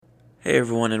Hey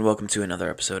everyone, and welcome to another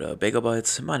episode of Bagel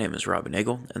Bites. My name is Robin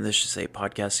Nagel, and this is a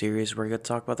podcast series where I get to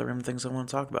talk about the random things I want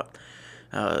to talk about.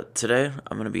 Today,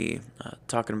 I'm going to be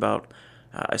talking about,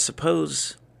 I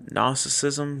suppose,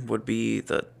 Gnosticism would be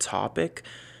the topic.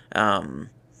 Um,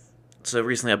 so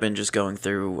recently, I've been just going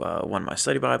through one of my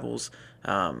study Bibles.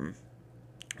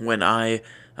 When I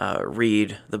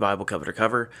read the Bible cover to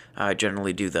cover, I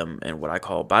generally do them in what I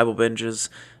call Bible binges.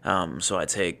 So I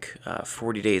take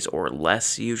 40 days or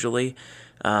less usually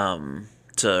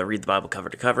to read the Bible cover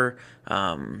to cover,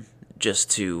 just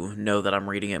to know that I'm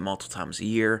reading it multiple times a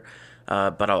year.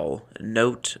 But I'll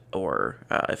note, or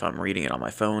if I'm reading it on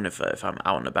my phone, if I'm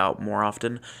out and about more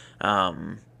often,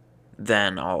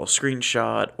 then I'll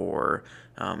screenshot or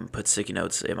put sticky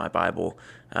notes in my Bible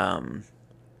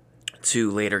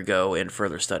to later go and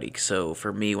further study. So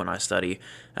for me, when I study,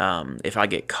 if I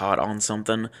get caught on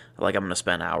something, like I'm going to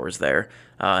spend hours there,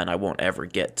 and I won't ever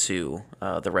get to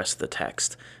the rest of the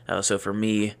text. So for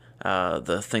me,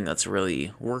 the thing that's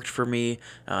really worked for me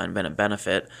and been a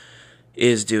benefit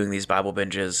is doing these Bible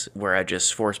binges where I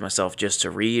just force myself just to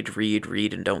read,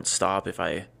 and don't stop. If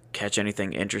I catch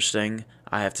anything interesting,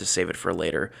 I have to save it for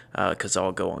later because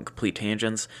I'll go on complete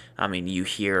tangents. I mean, you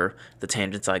hear the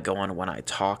tangents I go on when I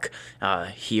talk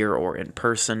here or in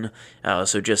person.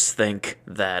 So just think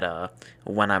that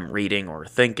when I'm reading or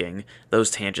thinking, those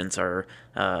tangents are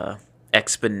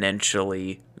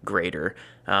exponentially greater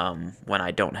when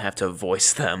I don't have to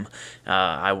voice them.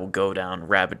 I will go down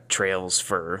rabbit trails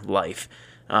for life.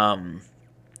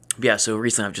 Yeah, so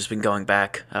recently I've just been going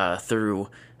back through.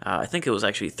 I think it was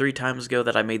actually 3 times ago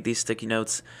that I made these sticky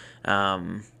notes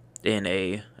in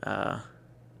a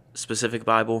specific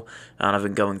Bible, and I've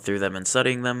been going through them and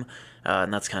studying them,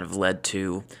 and that's kind of led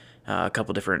to a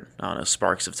couple different, I don't know,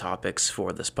 sparks of topics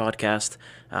for this podcast.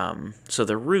 So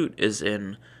the root is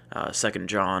in 2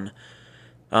 John,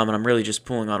 and I'm really just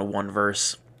pulling on a one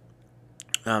verse.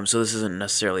 So this isn't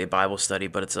necessarily a Bible study,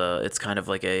 but it's kind of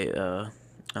like a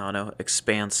I don't know,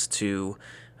 expanse to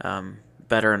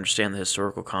better understand the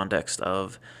historical context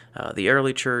of the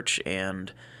early church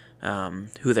and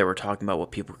who they were talking about,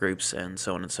 what people groups, and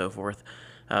so on and so forth.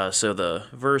 So the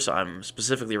verse I'm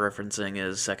specifically referencing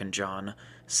is 2 John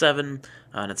 7,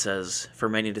 and it says, "For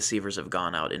many deceivers have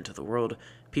gone out into the world,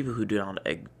 people who do not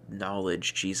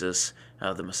acknowledge Jesus,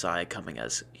 the Messiah, coming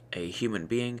as a human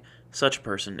being. Such a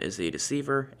person is a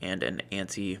deceiver and an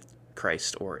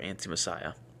anti-Christ or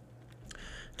anti-Messiah,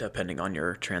 depending on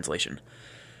your translation."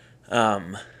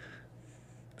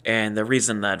 And the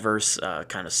reason that verse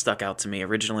kind of stuck out to me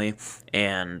originally,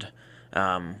 and why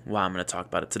I'm going to talk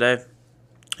about it today,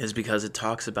 is because it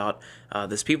talks about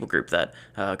this people group that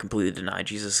completely deny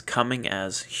Jesus coming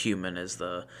as human, is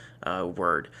the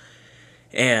word,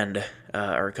 and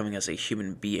or coming as a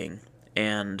human being.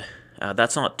 And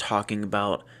that's not talking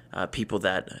about people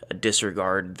that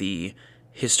disregard the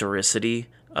historicity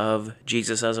of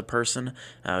Jesus as a person,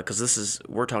 because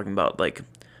we're talking about like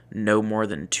no more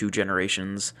than 2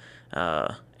 generations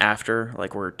after,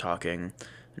 like we're talking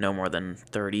no more than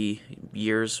 30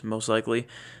 years most likely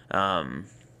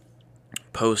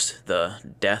post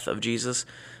the death of Jesus.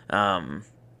 So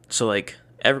like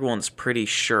everyone's pretty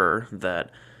sure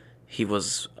that he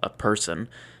was a person,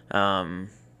 and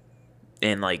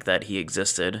like that he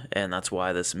existed, and that's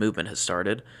why this movement has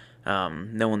started.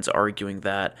 No one's arguing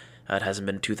that. It hasn't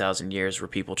been 2,000 years where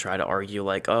people try to argue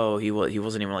like, oh, he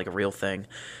wasn't even like a real thing.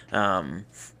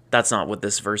 That's not what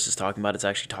this verse is talking about. It's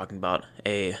actually talking about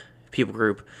a people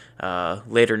group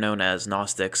later known as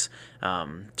Gnostics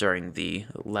during the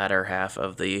latter half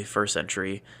of the first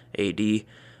century AD.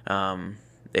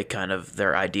 It kind of,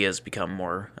 their ideas become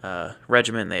more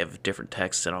regiment. They have different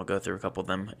texts, and I'll go through a couple of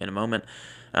them in a moment.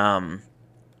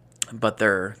 But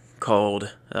they're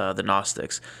called the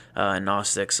Gnostics.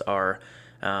 Gnostics are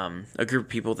a group of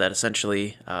people that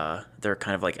essentially they're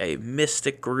kind of like a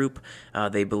mystic group.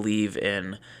 They believe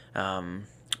in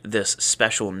this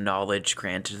special knowledge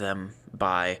granted them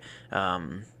by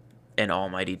an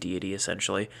almighty deity,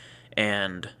 essentially,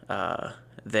 and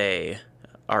they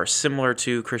are similar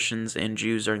to Christians and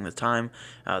Jews during the time.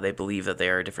 They believe that they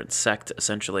are a different sect,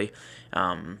 essentially.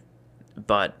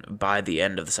 But by the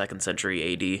end of the 2nd century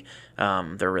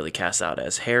AD, they're really cast out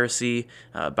as heresy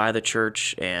by the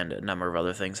church, and a number of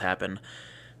other things happen.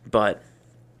 But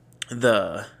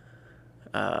the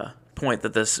point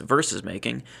that this verse is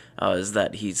making is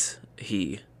that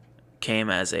he came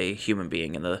as a human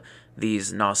being, and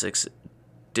these Gnostics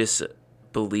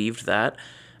disbelieved that.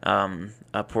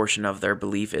 A portion of their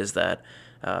belief is that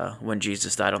when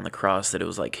Jesus died on the cross, that it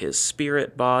was like his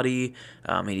spirit body.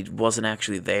 He wasn't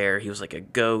actually there. He was like a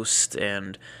ghost,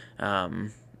 and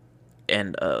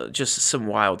and just some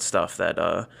wild stuff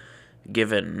that,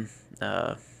 given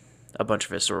a bunch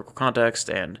of historical context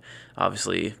and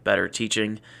obviously better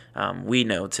teaching, we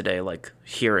know today, like,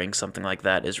 hearing something like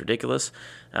that is ridiculous.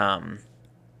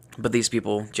 But these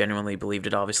people genuinely believed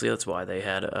it, obviously. That's why they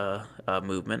had a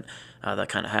movement that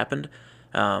kind of happened.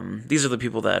 These are the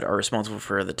people that are responsible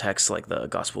for the texts like the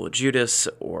Gospel of Judas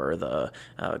or the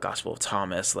Gospel of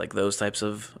Thomas, like those types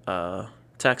of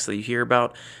texts that you hear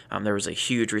about. There was a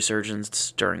huge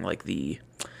resurgence during like the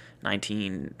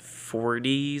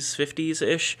 1940s,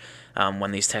 50s-ish,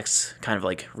 when these texts kind of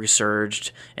like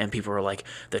resurged, and people were like,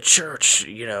 the church,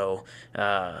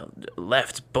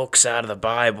 left books out of the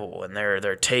Bible, and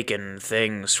they're taking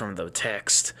things from the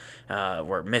text.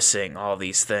 We're missing all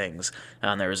these things,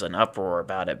 and there was an uproar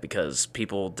about it because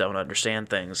people don't understand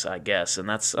things, I guess, and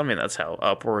that's how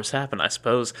uproars happen, I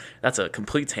suppose. That's a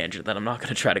complete tangent that I'm not going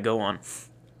to try to go on.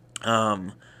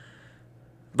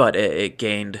 But it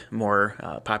gained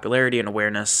more popularity and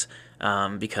awareness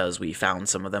because we found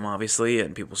some of them, obviously,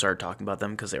 and people started talking about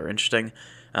them because they were interesting.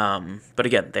 But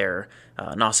again, they're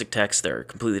Gnostic texts. They're a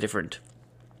completely different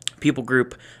people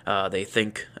group. They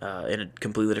think in a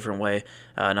completely different way.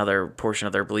 Another portion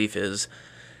of their belief is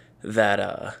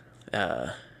that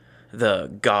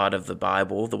the God of the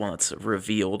Bible, the one that's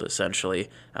revealed, essentially,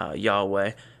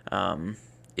 Yahweh,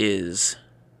 is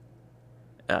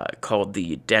called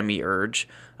the Demiurge,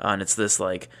 and it's this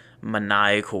like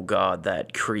maniacal god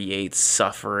that creates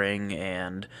suffering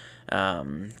and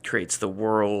creates the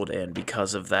world, and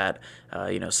because of that,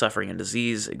 suffering and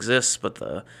disease exists,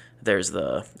 but there's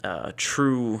the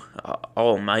true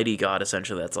almighty God,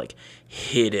 essentially, that's like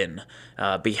hidden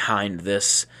behind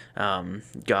this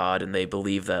God, and they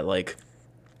believe that like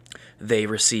they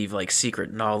receive like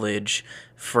secret knowledge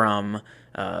from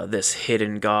this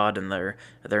hidden God, and they're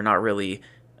not really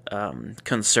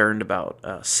concerned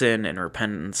about sin and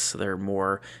repentance. They're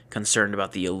more concerned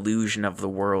about the illusion of the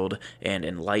world and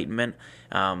enlightenment.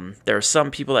 There are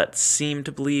some people that seem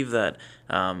to believe that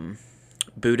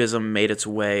Buddhism made its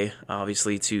way,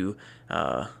 obviously, to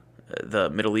the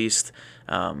Middle East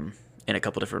in a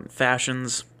couple different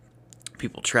fashions.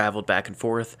 People traveled back and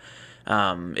forth.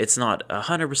 It's not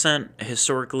 100%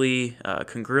 historically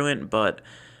congruent, but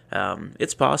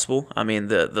it's possible. I mean,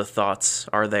 the thoughts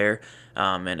are there,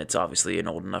 and it's obviously an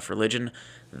old enough religion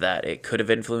that it could have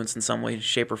influenced in some way,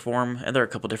 shape, or form. And there are a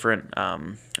couple different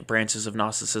branches of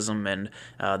Gnosticism and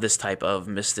this type of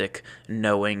mystic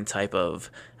knowing type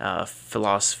of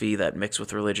philosophy that mixed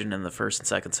with religion in the 1st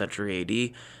and 2nd century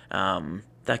AD.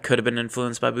 That could have been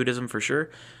influenced by Buddhism for sure.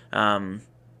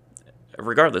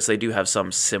 Regardless, they do have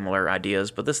some similar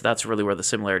ideas, but that's really where the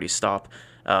similarities stop,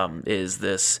 is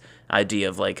this idea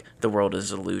of like the world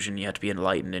is an illusion, you have to be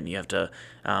enlightened, and you have to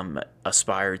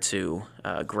aspire to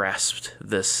grasp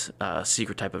this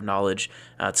secret type of knowledge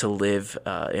to live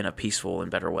in a peaceful and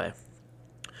better way.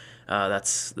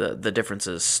 That's the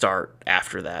differences start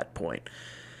after that point.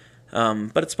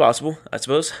 But it's possible, I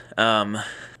suppose.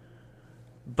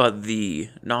 But the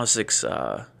Gnostics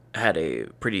had a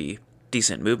pretty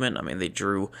decent movement. I mean, they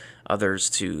drew others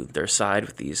to their side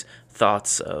with these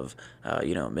thoughts of,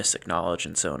 mystic knowledge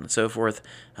and so on and so forth.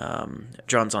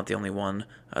 John's not the only one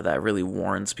that really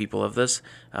warns people of this.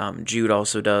 Jude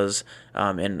also does,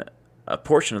 and a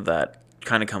portion of that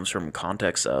kind of comes from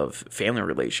context of family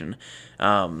relation.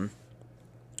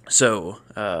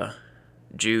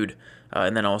 Jude,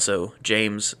 and then also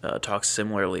James talks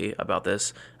similarly about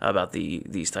this, about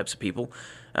these types of people.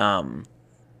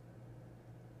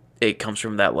 It comes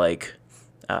from that, like,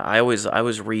 I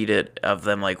always read it of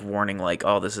them like warning, like,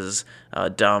 oh, this is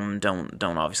dumb. Don't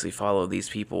obviously follow these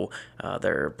people.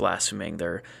 They're blaspheming.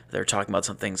 They're talking about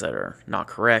some things that are not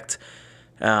correct.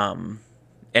 And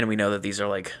we know that these are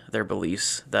like their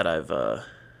beliefs that I've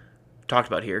talked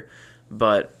about here.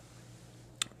 But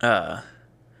I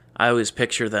always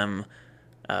picture them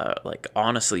like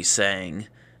honestly saying,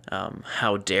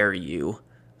 "How dare you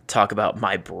talk about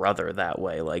my brother that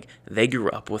way?" Like, they grew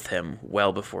up with him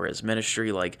well before his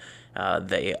ministry. Like,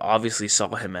 they obviously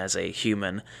saw him as a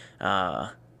human,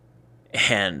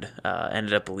 and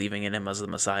ended up believing in him as the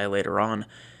Messiah later on.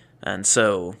 And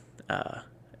so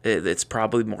it's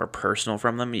probably more personal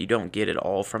from them. You don't get it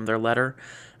all from their letter,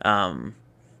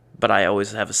 but I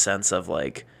always have a sense of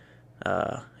like,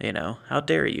 how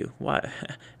dare you? Why?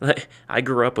 Like, I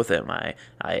grew up with him. I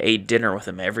ate dinner with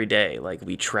him every day. Like,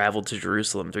 we traveled to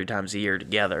Jerusalem 3 times a year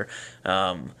together.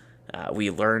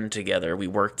 We learned together. We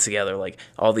worked together. Like,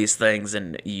 all these things,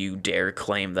 and you dare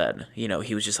claim that,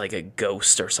 he was just like a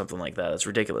ghost or something like that. That's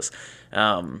ridiculous.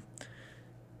 So,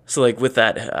 like, with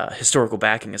that historical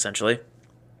backing, essentially,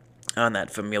 on that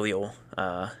familial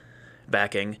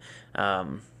backing,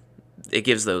 it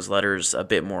gives those letters a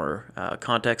bit more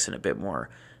context and a bit more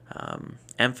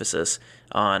emphasis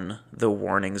on the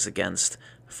warnings against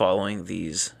following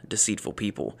these deceitful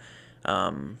people.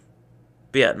 But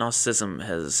yeah, Gnosticism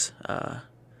has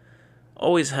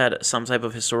always had some type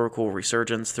of historical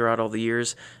resurgence throughout all the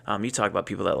years. You talk about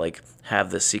people that like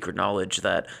have this secret knowledge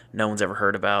that no one's ever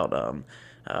heard about.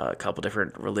 A couple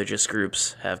different religious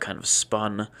groups have kind of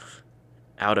spun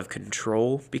out of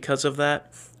control because of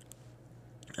that.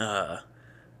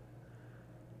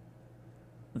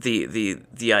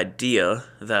 The idea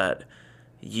that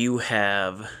you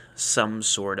have some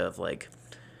sort of like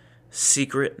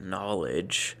secret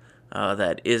knowledge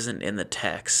that isn't in the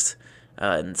text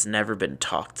and it's never been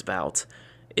talked about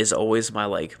is always my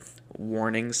like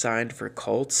warning sign for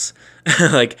cults.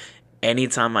 Like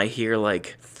anytime I hear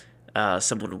like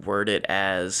someone word it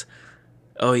as,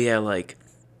 oh yeah, like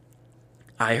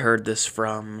I heard this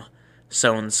from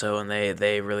so and so, and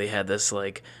they really had this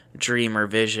like dream or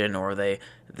vision, or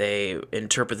they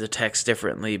interpret the text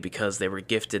differently because they were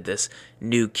gifted this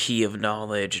new key of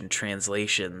knowledge and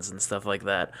translations and stuff like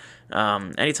that.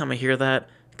 Anytime I hear that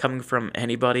coming from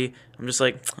anybody, I'm just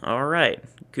like, all right,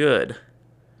 good,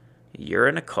 you're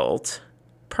in a cult,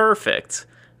 perfect.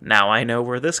 Now I know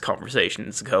where this conversation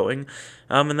is going,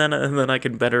 and then I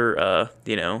can better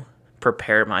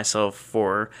prepare myself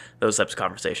for those types of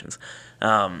conversations.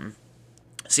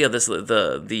 So yeah,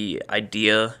 the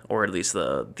idea, or at least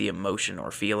the emotion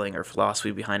or feeling or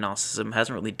philosophy behind Gnosticism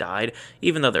hasn't really died,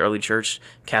 even though the early church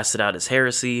cast it out as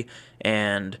heresy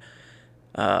and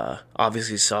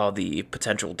obviously saw the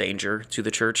potential danger to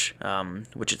the church,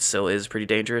 which it still is pretty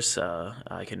dangerous.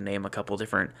 I can name a couple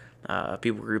different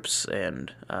people groups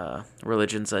and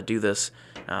religions that do this,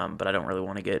 but I don't really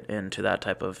want to get into that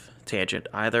type of tangent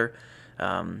either.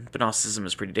 But Gnosticism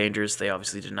is pretty dangerous. They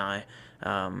obviously deny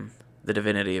the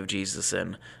divinity of Jesus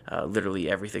and literally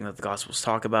everything that the Gospels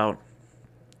talk about.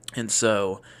 And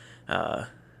so the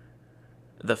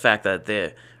fact that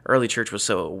the early church was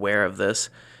so aware of this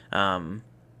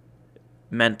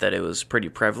meant that it was pretty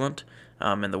prevalent,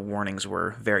 and the warnings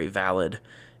were very valid.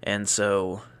 And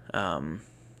so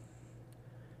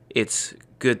it's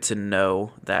good to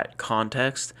know that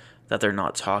context, that they're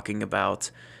not talking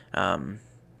about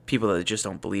people that just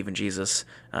don't believe in Jesus,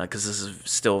 because this is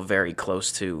still very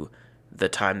close to the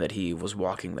time that he was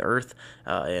walking the earth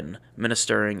and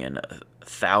ministering, and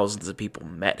thousands of people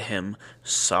met him,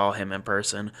 saw him in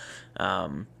person.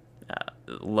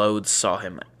 Loads saw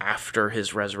him after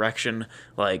his resurrection.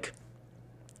 Like,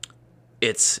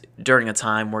 it's during a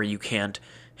time where you can't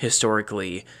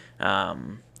historically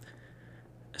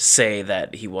say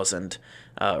that he wasn't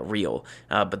real.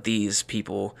 But these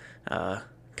people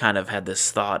kind of had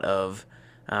this thought of,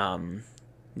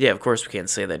 yeah, of course we can't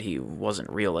say that he wasn't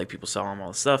real, like people saw him, all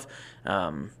this stuff.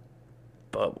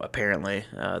 But apparently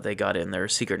they got in their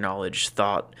secret knowledge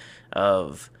thought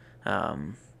of,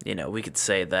 we could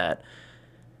say that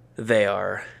they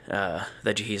are,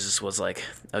 that Jesus was like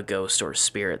a ghost or a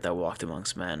spirit that walked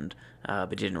amongst men,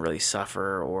 but didn't really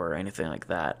suffer or anything like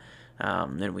that.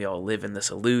 And we all live in this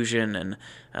illusion, and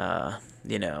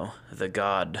the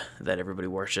God that everybody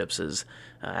worships is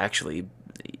actually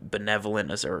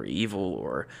benevolent or evil,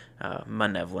 or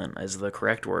malevolent is the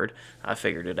correct word. I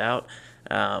figured it out.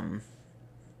 And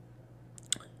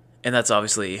that's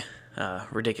obviously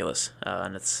ridiculous,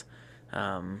 and it's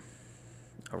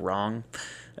wrong.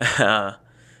 But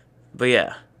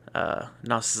yeah,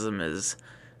 Gnosticism is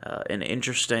an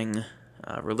interesting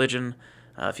religion.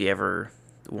 If you ever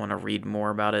want to read more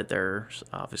about it, there's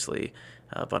obviously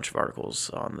a bunch of articles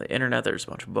on the internet. There's a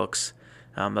bunch of books.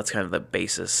 That's kind of the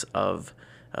basis of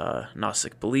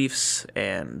Gnostic beliefs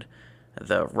and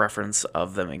the reference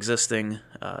of them existing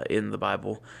in the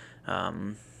Bible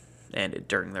and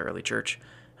during the early church.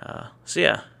 So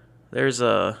yeah, there's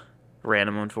a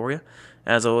random one for you.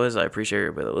 As always, I appreciate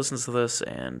everybody that listens to this,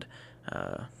 and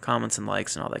comments and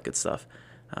likes and all that good stuff.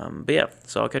 But yeah,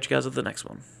 so I'll catch you guys at the next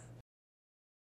one.